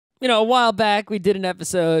a while back we did an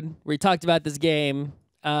episode where we talked about this game,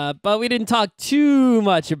 but we didn't talk too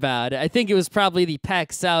much about it. I think it was probably the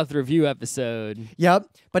PAX South review episode. Yep.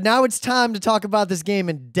 But now it's time to talk about this game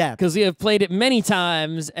in depth. Because we have played it many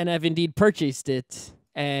times and have indeed purchased it,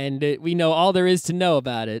 and we know all there is to know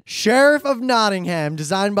about it. Sheriff of Nottingham,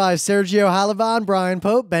 designed by Sergio Halavon, Brian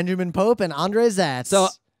Pope, Benjamin Pope, and Andre Zatz. So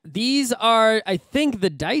these are, I think, the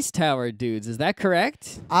Dice Tower dudes. Is that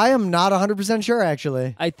correct? I am not 100% sure,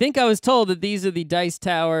 actually. I think I was told that these are the Dice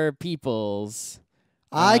Tower peoples.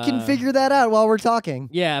 I can figure that out while we're talking.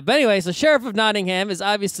 Yeah, but anyway, so Sheriff of Nottingham is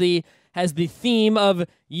obviously has the theme of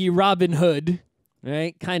ye Robin Hood,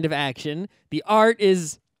 right? Kind of action. The art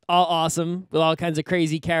is all awesome with all kinds of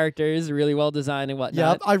crazy characters, really well designed and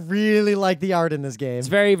whatnot. Yep, I really like the art in this game. It's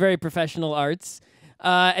very, very professional arts.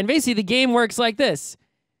 And basically the game works like this.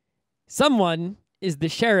 Someone is the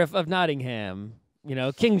Sheriff of Nottingham.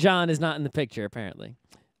 King John is not in the picture, apparently.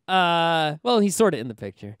 Well, he's sort of in the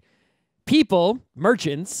picture. People,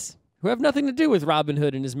 merchants, who have nothing to do with Robin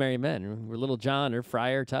Hood and his merry men, or Little John, or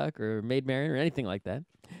Friar Tuck, or Maid Marian, or anything like that.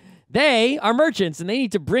 They are merchants, and they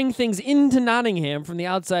need to bring things into Nottingham from the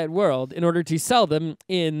outside world in order to sell them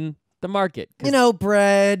in the market.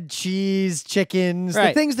 Bread, cheese, chickens,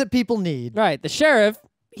 right. The things that people need. Right. The sheriff,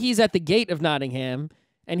 he's at the gate of Nottingham,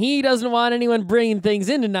 and he doesn't want anyone bringing things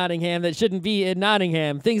into Nottingham that shouldn't be in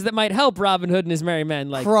Nottingham. Things that might help Robin Hood and his merry men,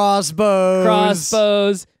 like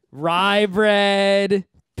crossbows, rye bread,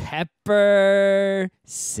 pepper,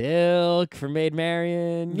 silk for Maid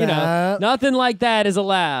Marian. Nothing like that is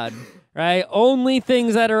allowed, right? Only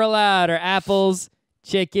things that are allowed are apples,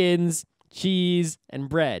 chickens, cheese, and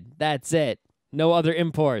bread. That's it. No other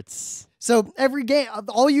imports. So every game,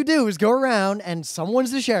 all you do is go around and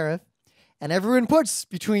someone's the sheriff, and everyone puts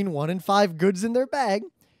between 1 and 5 goods in their bag,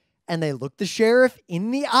 and they look the sheriff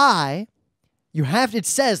in the eye. It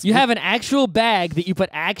says you have an actual bag that you put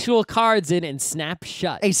actual cards in and snap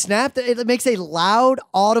shut. A snap that it makes a loud,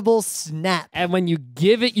 audible snap. And when you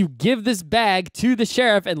give this bag to the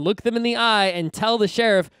sheriff and look them in the eye and tell the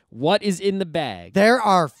sheriff what is in the bag. There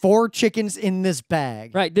are 4 chickens in this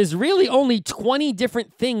bag. Right. There's really only 20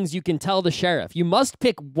 different things you can tell the sheriff. You must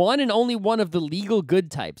pick one and only one of the legal good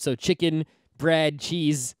types. So chicken, bread,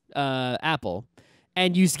 cheese, apple.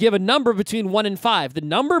 And you give a number between 1 and 5. The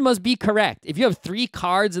number must be correct. If you have 3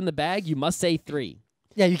 cards in the bag, you must say 3.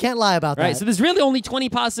 Yeah, you can't lie about that. Right, so there's really only 20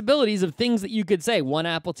 possibilities of things that you could say. 1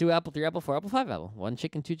 apple, 2 apple, 3 apple, 4 apple, 5 apple. 1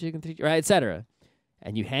 chicken, 2 chicken, 3 chicken, right, etc.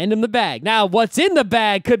 And you hand him the bag. Now, what's in the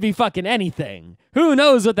bag could be fucking anything. Who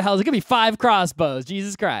knows what the hell? It could be 5 crossbows,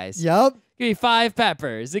 Jesus Christ. Yup. It could be 5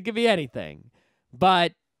 peppers. It could be anything.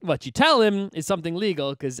 But what you tell him is something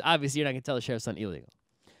legal, because obviously you're not going to tell the sheriff something illegal.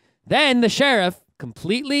 Then the sheriff,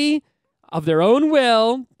 completely of their own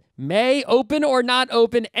will, may open or not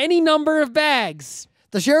open any number of bags.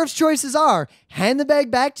 The sheriff's choices are hand the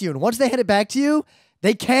bag back to you, and once they hand it back to you,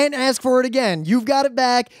 they can't ask for it again. You've got it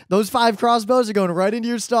back. Those 5 crossbows are going right into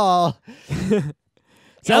your stall.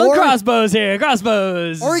 Selling crossbows here,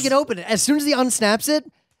 crossbows. Or he can open it. As soon as he unsnaps it,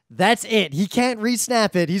 that's it. He can't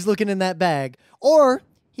re-snap it. He's looking in that bag. Or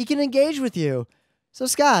he can engage with you. So,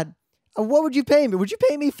 Scott, what would you pay me? Would you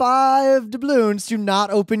pay me 5 doubloons to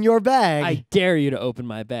not open your bag? I dare you to open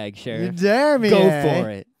my bag, Sheriff. You dare me, Go for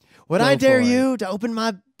it. Would I dare you to open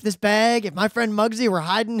this bag if my friend Muggsy were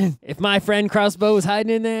hiding? If my friend Crossbow was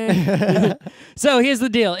hiding in there? So here's the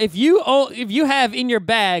deal. If you have in your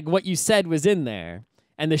bag what you said was in there,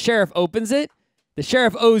 and the sheriff opens it, the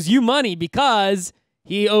sheriff owes you money because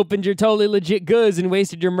he opened your totally legit goods and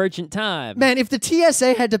wasted your merchant time. Man, if the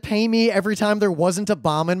TSA had to pay me every time there wasn't a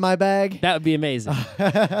bomb in my bag, that would be amazing.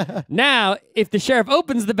 Now, if the sheriff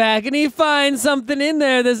opens the bag and he finds something in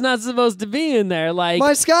there that's not supposed to be in there, like...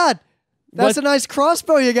 My Scott, that's a nice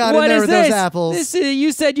crossbow you got in there with those apples.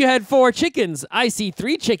 You said you had 4 chickens. I see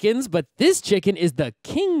 3 chickens, but this chicken is the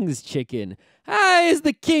king's chicken. How is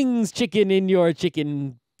the king's chicken in your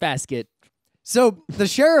chicken basket? So the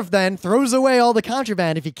sheriff then throws away all the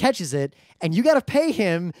contraband if he catches it, and you got to pay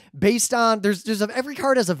him based on every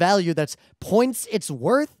card has a value that's points it's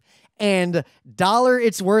worth and dollar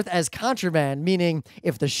it's worth as contraband. Meaning,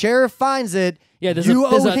 if the sheriff finds it, there's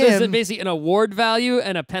basically an award value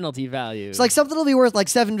and a penalty value. It's like something will be worth like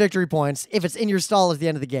 7 victory points if it's in your stall at the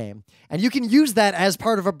end of the game, and you can use that as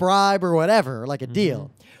part of a bribe or whatever, like a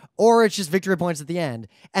deal, or it's just victory points at the end.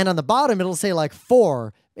 And on the bottom, it'll say like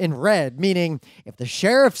 4. In red, meaning if the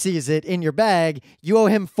sheriff sees it in your bag, you owe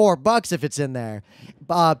him $4 if it's in there.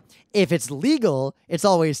 If it's legal, it's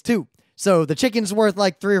always 2. So the chicken's worth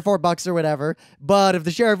like $3 or $4 or whatever. But if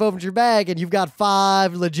the sheriff opens your bag and you've got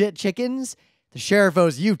 5 legit chickens, the sheriff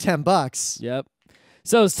owes you $10. Yep.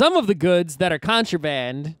 So some of the goods that are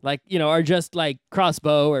contraband, like, you know, are just like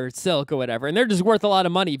crossbow or silk or whatever, and they're just worth a lot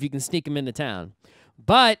of money if you can sneak them into town.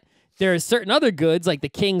 But there are certain other goods like the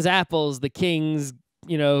king's apples, the king's,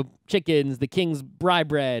 you know, chickens, the king's rye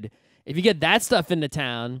bread. If you get that stuff into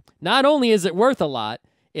town, not only is it worth a lot,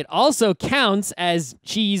 it also counts as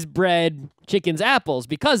cheese, bread, chickens, apples,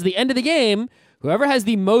 because at the end of the game, whoever has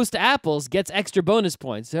the most apples gets extra bonus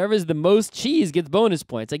points. Whoever has the most cheese gets bonus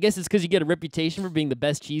points. I guess it's because you get a reputation for being the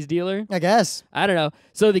best cheese dealer. I guess. I don't know.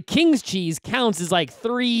 So the king's cheese counts as like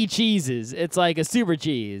 3 cheeses. It's like a super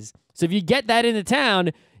cheese. So if you get that into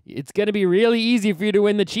town, it's going to be really easy for you to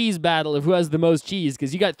win the cheese battle of who has the most cheese,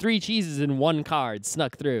 because you got 3 cheeses in 1 card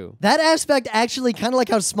snuck through. That aspect actually kind of like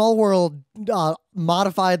how Small World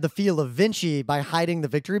modified the feel of Vinci by hiding the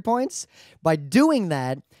victory points. By doing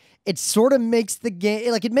that, it sort of makes the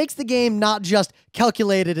game, like, it makes the game not just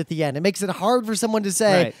calculated at the end. It makes it hard for someone to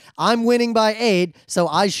say, right, I'm winning by 8, so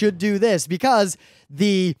I should do this, because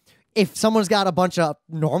if someone's got a bunch of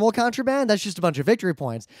normal contraband, that's just a bunch of victory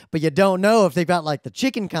points. But you don't know if they've got like the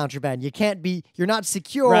chicken contraband. You're not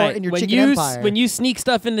secure in your chicken empire. When you sneak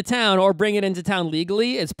stuff into town or bring it into town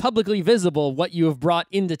legally, it's publicly visible what you have brought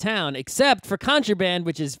into town, except for contraband,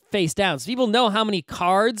 which is face down. So people know how many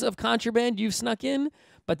cards of contraband you've snuck in,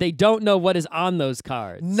 but they don't know what is on those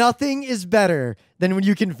cards. Nothing is better than when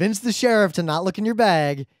you convince the sheriff to not look in your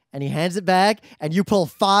bag, and he hands it back, and you pull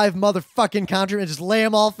 5 motherfucking contraband and just lay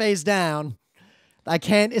them all face down. I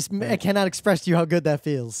cannot express to you how good that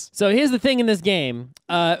feels. So here's the thing in this game.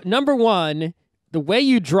 Number 1, the way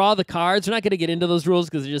you draw the cards, we're not going to get into those rules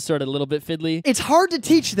because they're just sort of a little bit fiddly. It's hard to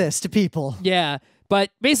teach this to people. Yeah,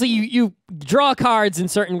 but basically you draw cards in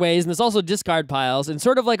certain ways, and there's also discard piles, and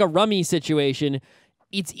sort of like a rummy situation,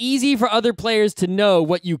 it's easy for other players to know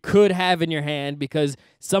what you could have in your hand, because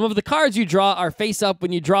some of the cards you draw are face up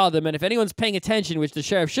when you draw them, and if anyone's paying attention, which the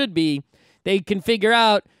sheriff should be, they can figure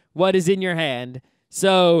out what is in your hand.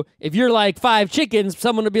 So if you're like 5 chickens,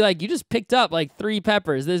 someone would be like, you just picked up like 3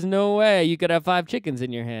 peppers. There's no way you could have 5 chickens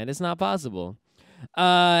in your hand. It's not possible.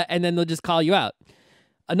 And then they'll just call you out.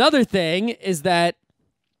 Another thing is that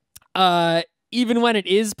even when it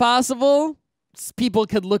is possible, people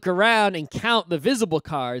could look around and count the visible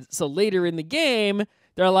cards. So later in the game,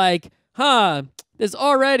 they're like, there's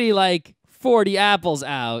already like 40 apples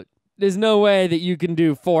out. There's no way that you can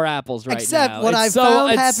do 4 apples right now. Except what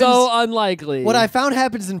it's so unlikely. What I found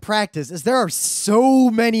happens in practice is there are so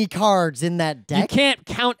many cards in that deck. You can't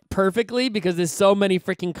count perfectly because there's so many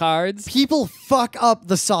freaking cards. People fuck up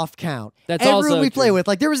the soft count. That's Everyone also we play true. with,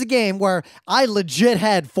 like, there was a game where I legit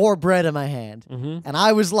had 4 bread in my hand, and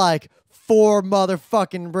I was like, 4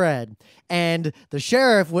 motherfucking bread. And the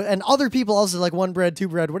sheriff and other people also like 1 bread, 2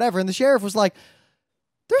 bread, whatever. And the sheriff was like,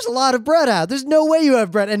 there's a lot of bread out. There's no way you have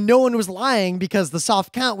bread. And no one was lying because the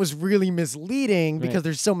soft count was really misleading because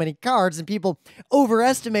there's so many cards and people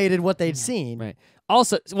overestimated what they'd seen. Right.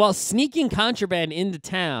 Also, while sneaking contraband into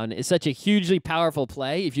town is such a hugely powerful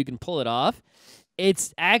play, if you can pull it off,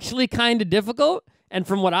 it's actually kind of difficult. And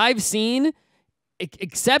from what I've seen,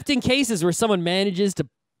 except in cases where someone manages to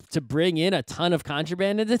bring in a ton of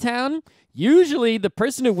contraband into town, usually the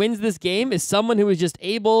person who wins this game is someone who is just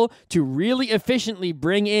able to really efficiently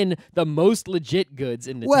bring in the most legit goods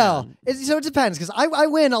into town. So it depends, because I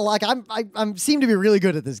win a lot. I seem to be really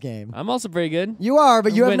good at this game. I'm also pretty good. You are,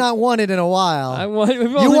 but you have not won it in a while. I won.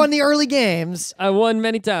 You won the early games. I won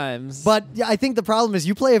many times. But I think the problem is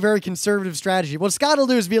you play a very conservative strategy. What Scott will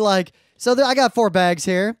do is be like, so I got 4 bags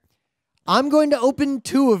here. I'm going to open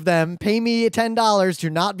 2 of them, pay me $10 to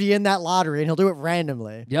not be in that lottery, and he'll do it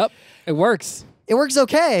randomly. Yep, it works. It works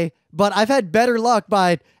okay, but I've had better luck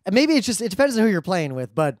by, and maybe it depends on who you're playing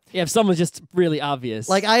with, but... Yeah, if someone's just really obvious.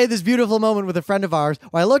 Like, I had this beautiful moment with a friend of ours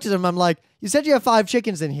where I looked at him, I'm like, you said you have 5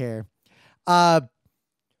 chickens in here. What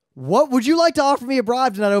would you like to offer me a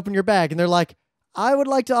bribe to not open your bag? And they're like, I would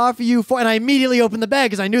like to offer you 4, and I immediately opened the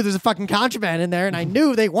bag because I knew there's a fucking contraband in there, and I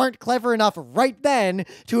knew they weren't clever enough right then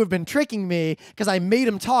to have been tricking me because I made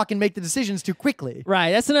them talk and make the decisions too quickly.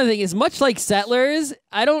 Right, that's another thing. Is much like Settlers,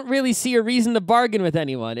 I don't really see a reason to bargain with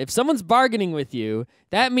anyone. If someone's bargaining with you,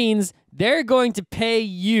 that means they're going to pay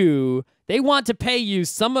you, they want to pay you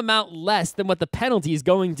some amount less than what the penalty is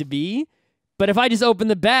going to be. But if I just open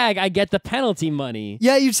the bag, I get the penalty money.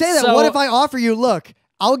 Yeah, you'd say that. So, what if I offer you, look,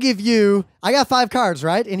 I'll give you, I got 5 cards,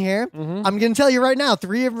 right, in here. I'm going to tell you right now,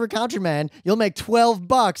 3 of them are contraband. You'll make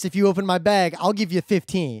 $12 if you open my bag. I'll give you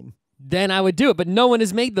 15. Then I would do it, but no one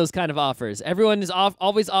has made those kind of offers. Everyone is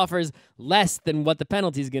always offers less than what the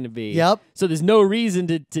penalty is going to be. Yep. So there's no reason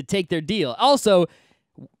to take their deal. Also,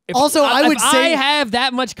 Also, I would say I have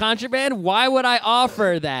that much contraband, why would I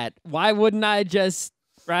offer that? Why wouldn't I just,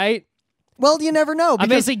 right? Well, you never know. I'm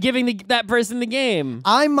basically giving that person the game.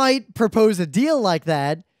 I might propose a deal like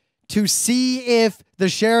that to see if the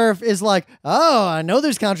sheriff is like, oh, I know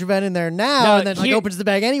there's contraband in there now, and then like opens the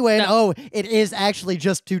bag anyway, and oh, it is actually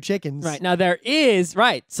just 2 chickens. Right. Now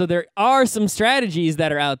so there are some strategies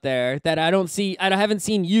that are out there that I haven't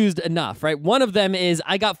seen used enough, right? One of them is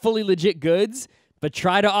I got fully legit goods, but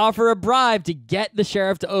try to offer a bribe to get the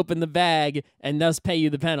sheriff to open the bag and thus pay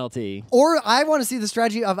you the penalty. Or I want to see the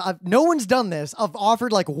strategy of no one's done this. I've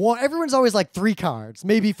offered like one. Everyone's always like 3 cards,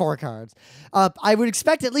 maybe 4 cards. I would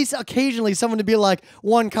expect at least occasionally someone to be like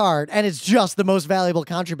 1 card, and it's just the most valuable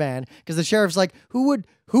contraband because the sheriff's like, who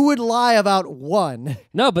would lie about 1?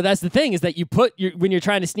 No, but that's the thing is that when you're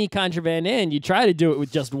trying to sneak contraband in, you try to do it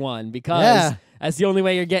with just 1 because that's the only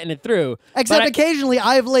way you're getting it through. Except occasionally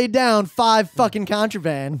I've laid down 5 fucking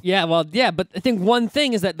contraband. Yeah, well, yeah, but I think one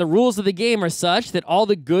thing is that the rules of the game are such that all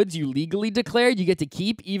the goods you legally declared, you get to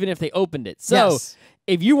keep even if they opened it. So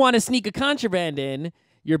if you want to sneak a contraband in,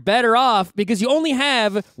 you're better off because you only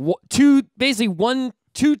have 2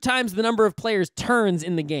 times the number of players' turns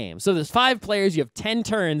in the game. So there's 5 players, you have 10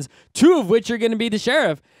 turns, 2 of which are going to be the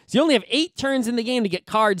sheriff. So you only have 8 turns in the game to get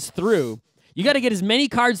cards through. You got to get as many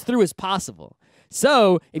cards through as possible.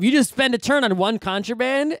 So if you just spend a turn on 1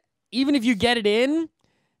 contraband, even if you get it in,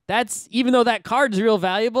 even though that card is real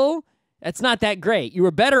valuable, that's not that great. You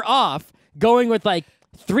were better off going with like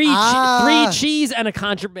 3 cheese and a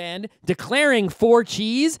contraband, declaring 4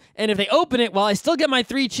 cheese, and if they open it, well, I still get my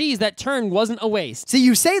 3 cheese. That turn wasn't a waste. See,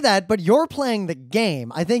 you say that, but you're playing the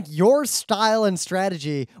game. I think your style and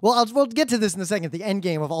strategy, well, we'll get to this in a second, the end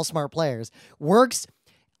game of all smart players, works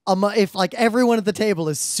if like everyone at the table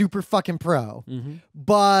is super fucking pro.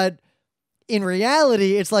 But in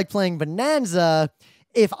reality, it's like playing Bohnanza.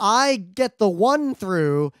 If I get the 1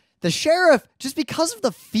 through, the sheriff, just because of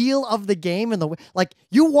the feel of the game and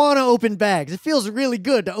you want to open bags. It feels really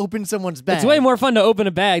good to open someone's bag. It's way more fun to open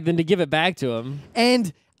a bag than to give it back to him.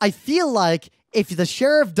 And I feel like if the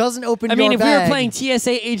sheriff doesn't open your bag... if we were playing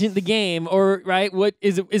TSA Agent the game, or, right, what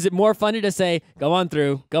is it more fun to say, go on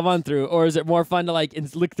through, or is it more fun to, like,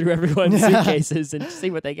 look through everyone's suitcases and see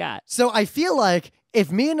what they got? So I feel like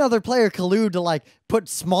if me and another player collude to, like, put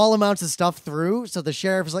small amounts of stuff through, so the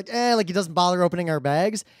sheriff is like, he doesn't bother opening our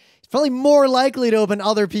bags, he's probably more likely to open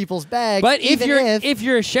other people's bags. But if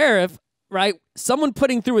you're a sheriff, right, someone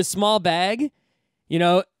putting through a small bag,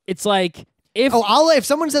 it's like... If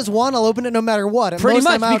someone says 1, I'll open it no matter what. Pretty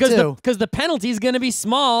much, because the penalty is going to be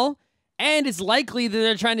small, and it's likely that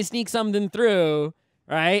they're trying to sneak something through,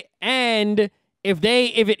 right? And if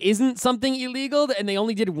it isn't something illegal and they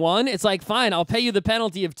only did 1, it's like, fine, I'll pay you the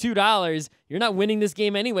penalty of $2. You're not winning this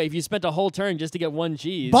game anyway if you spent a whole turn just to get 1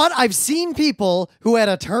 cheese. But I've seen people who had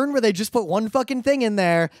a turn where they just put 1 fucking thing in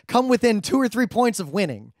there come within 2 or 3 points of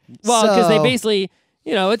winning. Well, because they basically,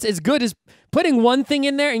 it's as good as... Putting 1 thing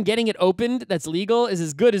in there and getting it opened that's legal is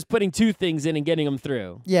as good as putting 2 things in and getting them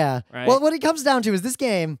through. Yeah. Right? Well, what it comes down to is this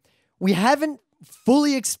game, we haven't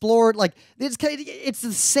fully explored, like, it's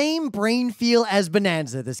the same brain feel as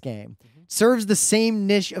Bohnanza, this game. Serves the same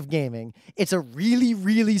niche of gaming. It's a really,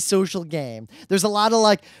 really social game. There's a lot of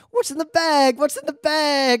like, what's in the bag? What's in the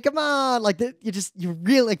bag? Come on. Like, you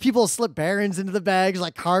really, like, people slip barons into the bags,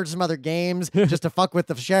 like cards from other games, just to fuck with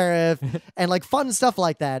the sheriff, and like fun stuff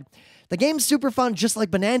like that. The game's super fun, just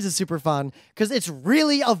like Bohnanza's super fun, because it's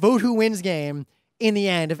really a vote who wins game in the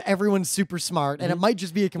end if everyone's super smart, and it might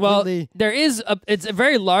just be a completely... Well, it's a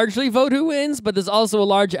very largely vote who wins, but there's also a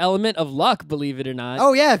large element of luck, believe it or not.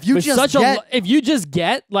 Oh yeah, if you just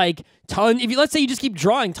get like let's say you just keep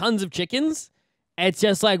drawing tons of chickens, it's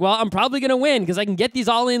just like, well, I'm probably going to win because I can get these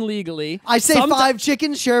all in legally. I say 5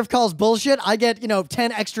 chickens, sheriff calls bullshit, I get,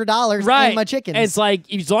 $10 extra and my chickens. It's like,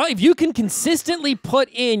 if you can consistently put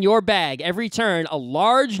in your bag every turn a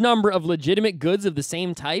large number of legitimate goods of the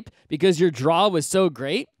same type because your draw was so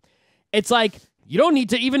great, it's like, you don't need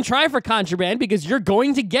to even try for contraband because you're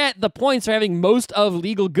going to get the points for having most of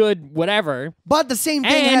legal good whatever. But the same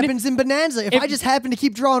thing happens in Bohnanza. If I just happen to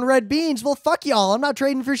keep drawing red beans, well, fuck y'all. I'm not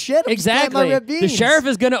trading for shit. I'm exactly. just my red beans. The sheriff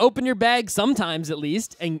is going to open your bag sometimes at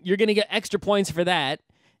least, and you're going to get extra points for that.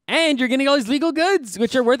 And you're going to get all these legal goods,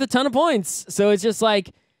 which are worth a ton of points. So it's just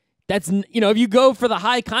like, that's, if you go for the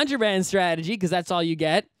high contraband strategy, because that's all you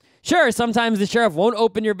get, sure, sometimes the sheriff won't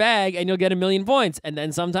open your bag and you'll get 1,000,000 points, and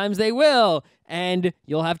then sometimes they will, and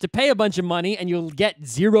you'll have to pay a bunch of money and you'll get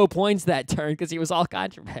 0 points that turn because it was all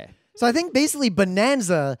contraband. So I think basically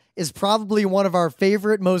Bohnanza is probably one of our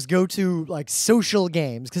favorite, most go-to like social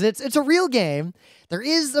games because it's a real game. There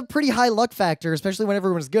is a pretty high luck factor, especially when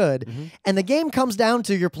everyone's good. And the game comes down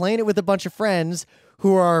to you're playing it with a bunch of friends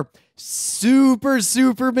who are super,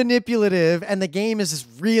 super manipulative, and the game is this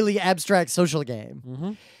really abstract social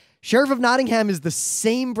game. Sheriff of Nottingham is the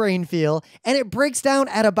same brain feel, and it breaks down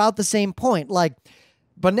at about the same point. Like,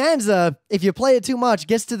 Bohnanza, if you play it too much,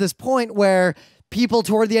 gets to this point where people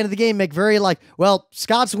toward the end of the game make very like, well,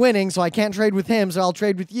 Scott's winning, so I can't trade with him, so I'll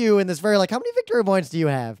trade with you, and this very like, how many victory points do you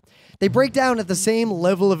have? They break down at the same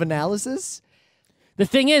level of analysis. The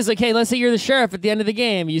thing is, okay, let's say you're the sheriff at the end of the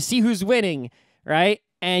game. You see who's winning, right?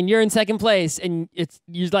 And you're in second place, and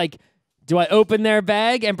you're like, do I open their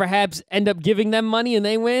bag and perhaps end up giving them money and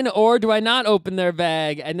they win? Or do I not open their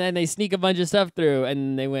bag and then they sneak a bunch of stuff through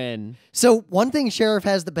and they win? So one thing Sheriff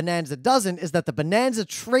has that Bohnanza doesn't is that the Bohnanza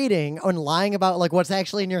trading and lying about like what's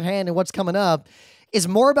actually in your hand and what's coming up is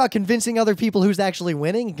more about convincing other people who's actually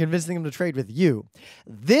winning and convincing them to trade with you.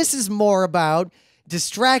 This is more about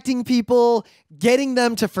distracting people, getting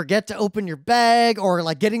them to forget to open your bag, or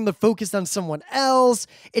like getting them focused on someone else.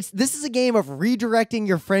 This is a game of redirecting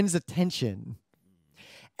your friend's attention.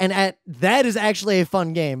 And that is actually a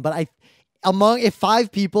fun game. But if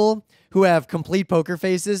 5 people who have complete poker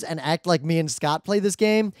faces and act like me and Scott play this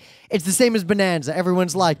game, it's the same as Bohnanza.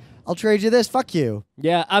 Everyone's like, I'll trade you this, fuck you.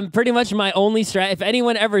 Yeah, I'm pretty much my only strat. If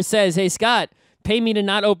anyone ever says, hey, Scott, pay me to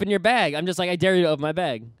not open your bag, I'm just like, I dare you to open my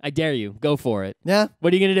bag. I dare you. Go for it. Yeah.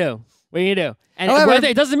 What are you going to do? What are you going to do? And However,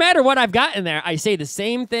 it doesn't matter what I've got in there. I say the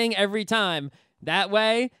same thing every time. That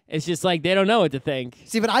way, it's just like they don't know what to think.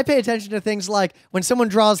 See, but I pay attention to things like when someone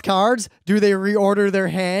draws cards, do they reorder their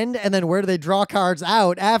hand? And then where do they draw cards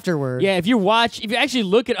out afterward? Yeah, if you actually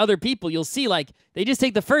look at other people, you'll see like they just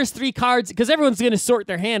take the first 3 cards because everyone's going to sort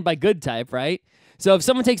their hand by good type, right? So if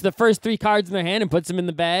someone takes the first 3 cards in their hand and puts them in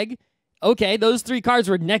the bag, okay, those 3 cards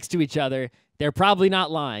were next to each other. They're probably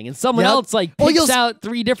not lying. And someone else like picks out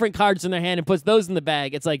 3 different cards in their hand and puts those in the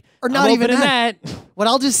bag. It's like, or not even that. What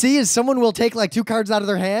I'll just see is someone will take like 2 cards out of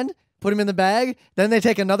their hand, put them in the bag, then they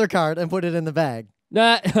take another card and put it in the bag.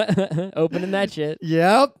 Opening that shit.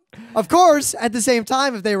 Yep. Of course, at the same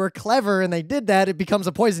time, if they were clever and they did that, it becomes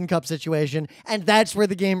a poison cup situation, and that's where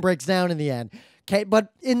the game breaks down in the end. Okay,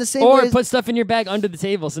 but in the same way, or put stuff in your bag under the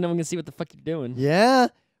table so no one can see what the fuck you're doing. Yeah,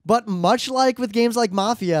 but much like with games like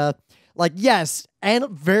Mafia, like, yes, and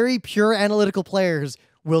very pure analytical players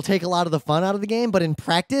will take a lot of the fun out of the game, but in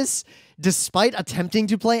practice, despite attempting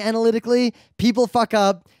to play analytically, people fuck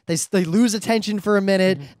up. They lose attention for a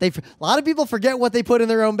minute. A lot of people forget what they put in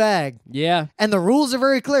their own bag. Yeah. And the rules are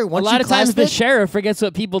very clear. Once a lot of times the sheriff forgets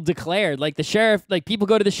what people declared. Like the sheriff, like people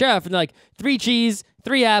go to the sheriff and they're like, 3 cheese,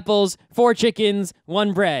 3 apples, 4 chickens,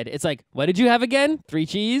 1 bread. It's like, what did you have again? 3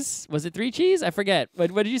 cheese? Was it 3 cheese? I forget.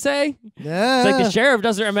 What did you say? Yeah. It's like the sheriff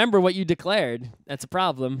doesn't remember what you declared. That's a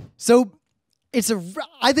problem. So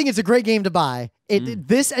I think it's a great game to buy.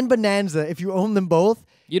 This and Bohnanza, if you own them both,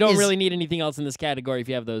 you don't really need anything else in this category if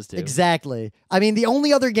you have those 2. Exactly. I mean, the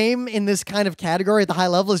only other game in this kind of category at the high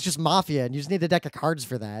level is just Mafia, and you just need a deck of cards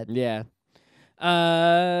for that. Yeah.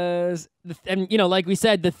 And, you know, like we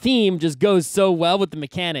said, the theme just goes so well with the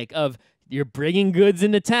mechanic of you're bringing goods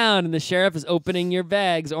into town and the sheriff is opening your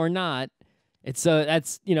bags or not. It's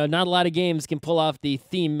that's, you know, not a lot of games can pull off the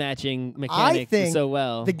theme matching mechanic so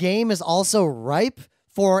well. The game is also ripe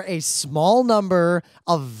for a small number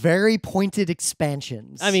of very pointed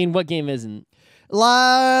expansions. I mean, what game isn't?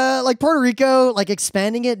 Like Puerto Rico, like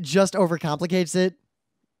expanding it just overcomplicates it.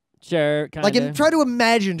 Sure, kind of. Like, try to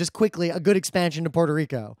imagine just quickly a good expansion to Puerto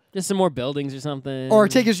Rico. Just some more buildings or something. Or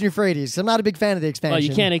Tigris and Euphrates. I'm not a big fan of the expansion. Well,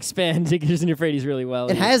 you can't expand Tigris and Euphrates really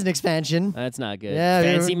well. It has an expansion. That's not good. Yeah,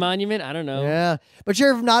 Fancy Monument? I don't know. Yeah. But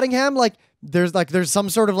Sheriff of Nottingham, there's some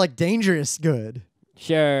sort of like dangerous good.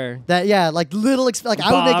 Sure. That like little I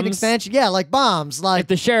would make an expansion. Yeah, like bombs. Like if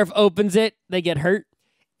the sheriff opens it, they get hurt.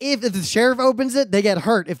 If the sheriff opens it, they get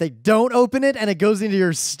hurt. If they don't open it and it goes into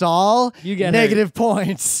your stall, you get negative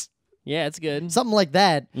points. Yeah, it's good. Something like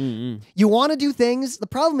that. You want to do things. The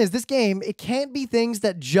problem is this game, it can't be things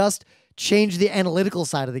that just change the analytical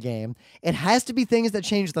side of the game. It has to be things that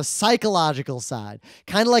change the psychological side.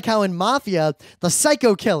 Kind of like how in Mafia, the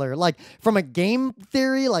psycho killer, like from a game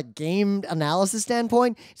theory, like game analysis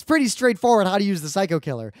standpoint, it's pretty straightforward how to use the psycho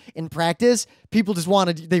killer. In practice, people just want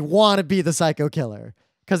to be the psycho killer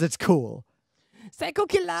because it's cool. Psycho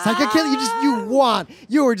killer. Psycho killer.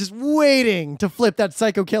 You are just waiting to flip that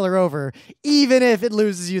psycho killer over, even if it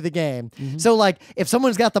loses you the game. So like if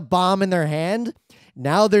someone's got the bomb in their hand,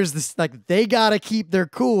 now there's this, like, they gotta keep their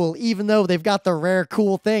cool, even though they've got the rare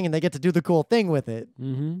cool thing and they get to do the cool thing with it.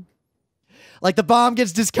 Like the bomb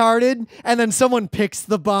gets discarded, and then someone picks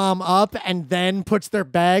the bomb up and then puts their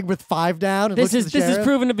bag with 5 down. And This looks at the is sheriff.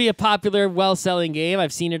 proven to be a popular, well-selling game.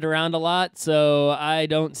 I've seen it around a lot, so I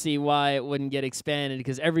don't see why it wouldn't get expanded,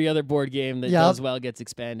 because every other board game that does well gets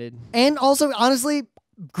expanded. And also, honestly,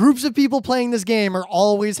 groups of people playing this game are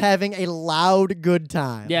always having a loud, good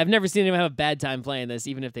time. Yeah, I've never seen anyone have a bad time playing this,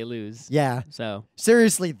 even if they lose. Yeah. So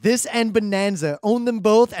seriously, this and Bohnanza, own them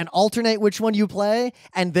both and alternate which one you play,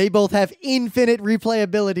 and they both have infinite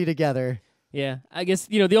replayability together. yeah, I guess,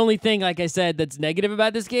 the only thing, like I said, that's negative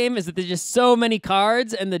about this game is that there's just so many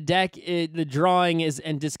cards, and the deck, the drawing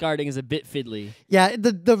and discarding is a bit fiddly. Yeah,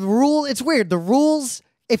 the rule, it's weird. The rules,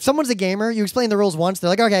 if someone's a gamer, you explain the rules once, they're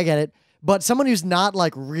like, okay, I get it. But someone who's not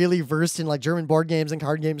like really versed in like German board games and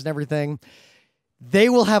card games and everything, they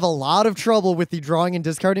will have a lot of trouble with the drawing and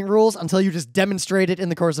discarding rules until you just demonstrate it in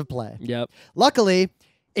the course of play. Yep. Luckily,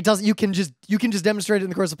 it doesn't. You can just demonstrate it in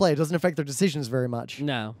the course of play. It doesn't affect their decisions very much.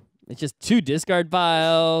 No, it's just 2 discard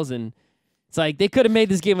piles, and it's like they could have made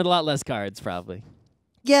this game with a lot less cards, probably.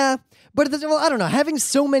 Yeah, but well, I don't know. Having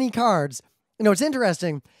so many cards, it's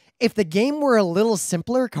interesting. If the game were a little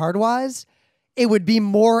simpler card-wise, it would be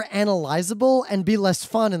more analyzable and be less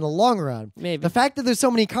fun in the long run. Maybe. The fact that there's so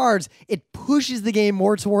many cards, it pushes the game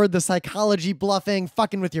more toward the psychology, bluffing,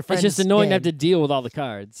 fucking with your friends. It's just annoying to game. have to deal with all the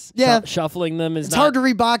cards. Yeah. Shuffling them is It's hard to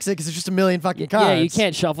rebox it because it's just a million fucking cards. Yeah, you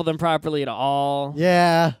can't shuffle them properly at all.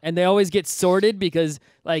 Yeah. And they always get sorted because,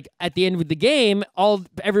 like, at the end of the game,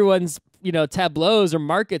 everyone's tableaus or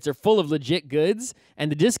markets are full of legit goods,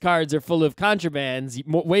 and the discards are full of contrabands,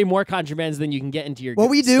 way more contrabands than you can get into your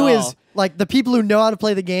What we do stall. is, like, the people who know how to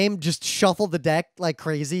play the game just shuffle the deck like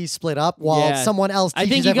crazy, split up, while someone else teaches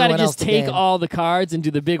I think you everyone gotta else just the take game. all the cards and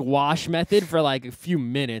do the big wash method for like a few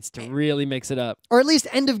minutes to really mix it up. Or at least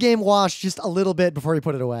end of game wash just a little bit before you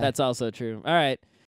put it away. That's also true. All right.